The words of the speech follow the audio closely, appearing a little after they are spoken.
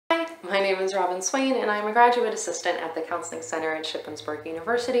My name is Robyn Swayne, and I'm a graduate assistant at the Counseling Center at Shippensburg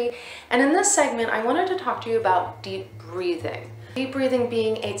University. And in this segment, I wanted to talk to you about deep breathing. Deep breathing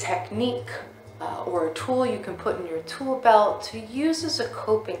being a technique or a tool you can put in your tool belt to use as a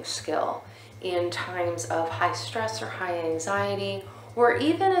coping skill in times of high stress or high anxiety, or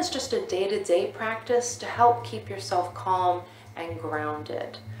even as just a day-to-day practice to help keep yourself calm and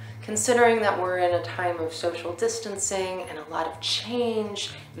grounded. Considering that we're in a time of social distancing and a lot of change,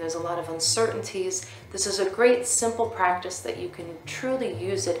 and there's a lot of uncertainties, this is a great simple practice that you can truly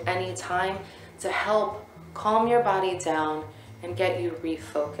use at any time to help calm your body down and get you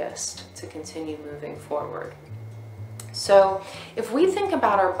refocused to continue moving forward. So if we think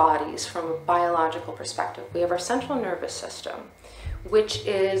about our bodies from a biological perspective, we have our central nervous system, which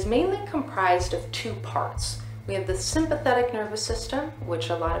is mainly comprised of two parts. We have the sympathetic nervous system,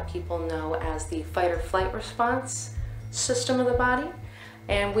 which a lot of people know as the fight or flight response system of the body.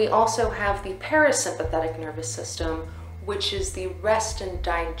 And we also have the parasympathetic nervous system, which is the rest and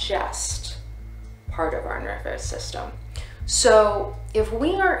digest part of our nervous system. So if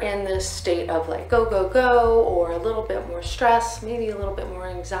we are in this state of like go, go, go, or a little bit more stress, maybe a little bit more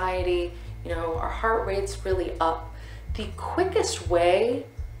anxiety, our heart rate's really up, the quickest way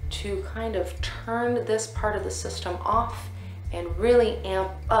to kind of turn this part of the system off and really amp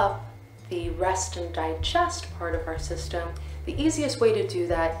up the rest and digest part of our system, the easiest way to do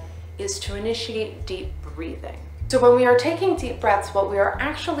that is to initiate deep breathing. So when we are taking deep breaths, what we are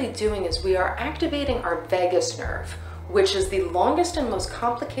actually doing is we are activating our vagus nerve, which is the longest and most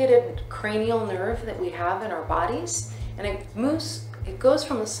complicated cranial nerve that we have in our bodies. And it goes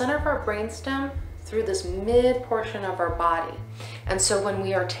from the center of our brainstem through this mid portion of our body. And so when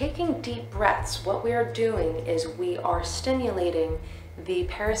we are taking deep breaths, what we are doing is we are stimulating the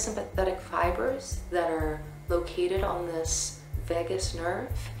parasympathetic fibers that are located on this vagus nerve.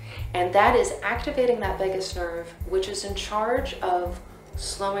 And that is activating that vagus nerve, which is in charge of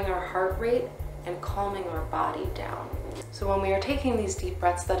slowing our heart rate and calming our body down. So when we are taking these deep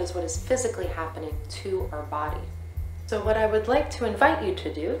breaths, that is what is physically happening to our body. So what I would like to invite you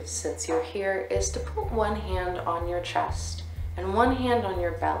to do, since you're here, is to put one hand on your chest and one hand on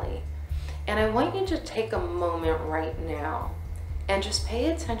your belly. And I want you to take a moment right now and just pay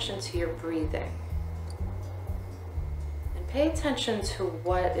attention to your breathing. And pay attention to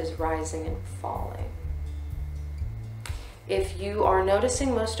what is rising and falling. If you are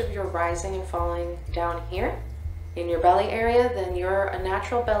noticing most of your rising and falling down here in your belly area, then you're a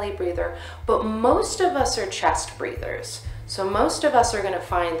natural belly breather, but most of us are chest breathers. So most of us are going to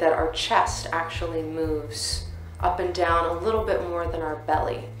find that our chest actually moves up and down a little bit more than our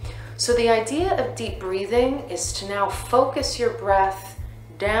belly. So the idea of deep breathing is to now focus your breath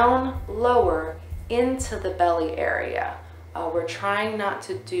down lower into the belly area. We're trying not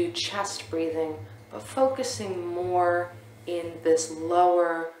to do chest breathing, but focusing more in this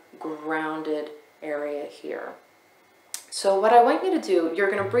lower grounded area here. So what I want you to do, you're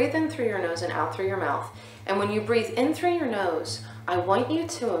going to breathe in through your nose and out through your mouth. And when you breathe in through your nose, I want you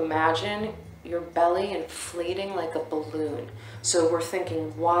to imagine your belly inflating like a balloon. So we're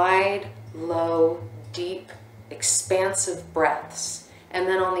thinking wide, low, deep, expansive breaths. And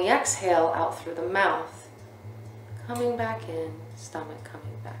then on the exhale, out through the mouth, coming back in, stomach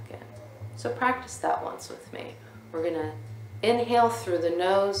coming back in. So practice that once with me. We're going to inhale through the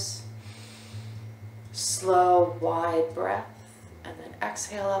nose, slow, wide breath, and then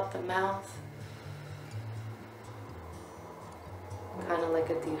exhale out the mouth, kind of like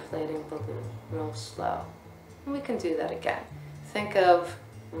a deflating balloon, real slow. And we can do that again. Think of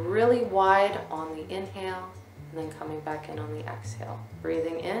really wide on the inhale, and then coming back in on the exhale.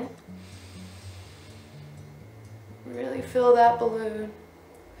 Breathing in, really fill that balloon,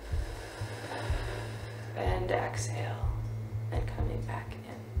 and exhale, and coming back in.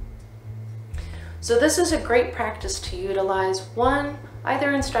 So this is a great practice to utilize, one,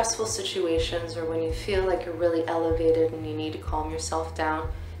 either in stressful situations or when you feel like you're really elevated and you need to calm yourself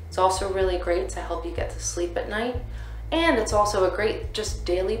down. It's also really great to help you get to sleep at night. And it's also a great just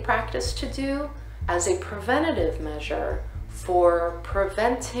daily practice to do as a preventative measure for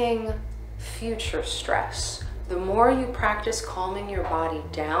preventing future stress. The more you practice calming your body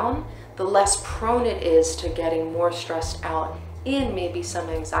down, the less prone it is to getting more stressed out in maybe some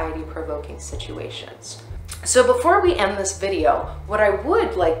anxiety-provoking situations. So before we end this video, what I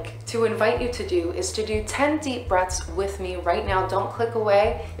would like to invite you to do is to do 10 deep breaths with me right now. Don't click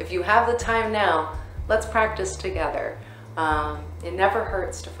away. If you have the time now, let's practice together. It never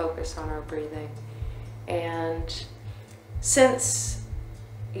hurts to focus on our breathing. And since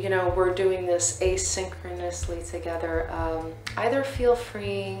we're doing this asynchronously together, either feel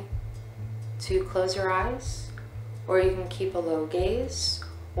free to close your eyes, or you can keep a low gaze,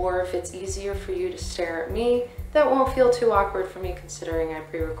 or if it's easier for you to stare at me, that won't feel too awkward for me considering I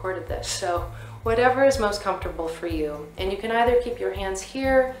pre-recorded this. So whatever is most comfortable for you. And you can either keep your hands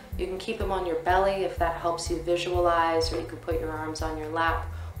here, you can keep them on your belly if that helps you visualize, or you can put your arms on your lap.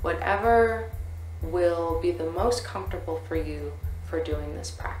 Whatever will be the most comfortable for you for doing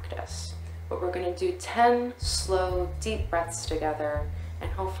this practice. But we're going to do 10 slow, deep breaths together, and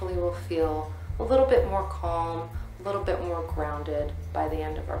hopefully we'll feel a little bit more calm, a little bit more grounded by the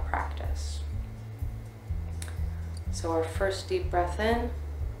end of our practice. So our first deep breath in,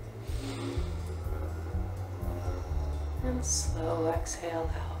 and slow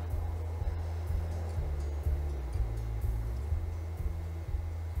exhale out.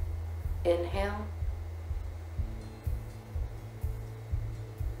 Inhale.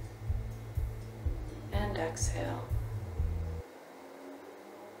 And exhale.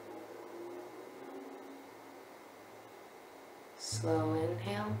 Slow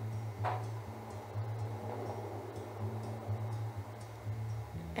inhale.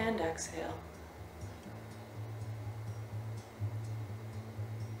 And exhale.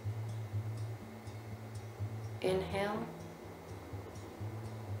 Inhale.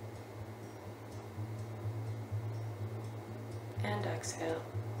 And exhale.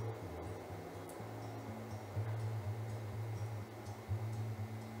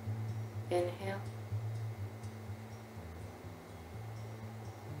 Inhale.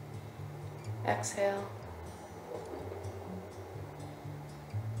 Exhale.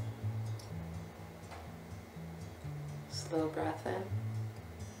 Slow breath in.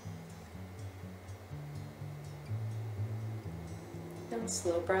 And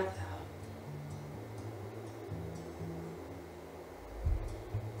slow breath out.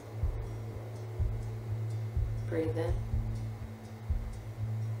 Breathe in.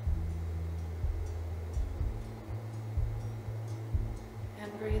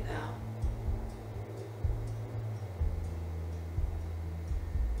 And breathe out.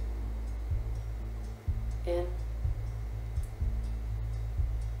 In.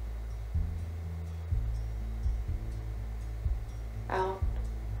 Out.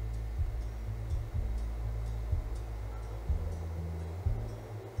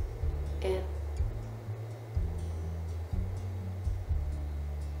 In.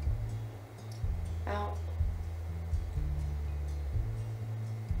 Out.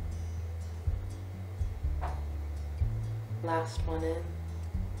 Last one in.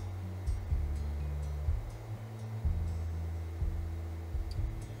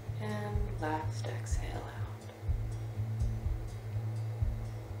 And last exhale out.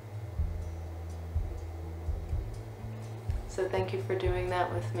 So thank you for doing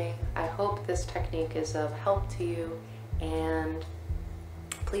that with me. I hope this technique is of help to you, and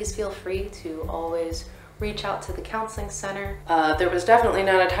please feel free to always reach out to the counseling center. There was definitely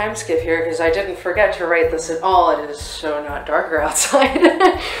not a time skip here because I didn't forget to write this at all. It is so not darker outside.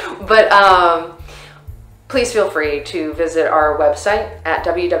 But please feel free to visit our website at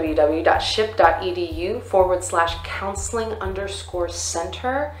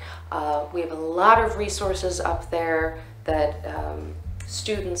www.ship.edu/counseling_center. We have a lot of resources up there that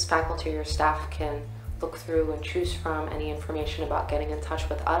students, faculty, or staff can look through and choose from any information about getting in touch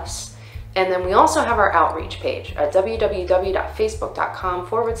with us. And then we also have our outreach page at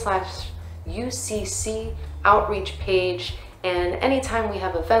www.facebook.com/UCC outreach page. And anytime we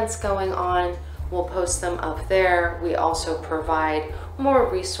have events going on, we'll post them up there. We also provide more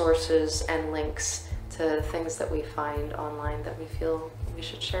resources and links to things that we find online that we feel we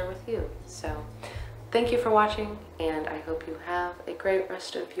should share with you. So thank you for watching, and I hope you have a great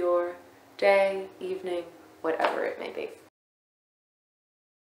rest of your day, evening, whatever it may be.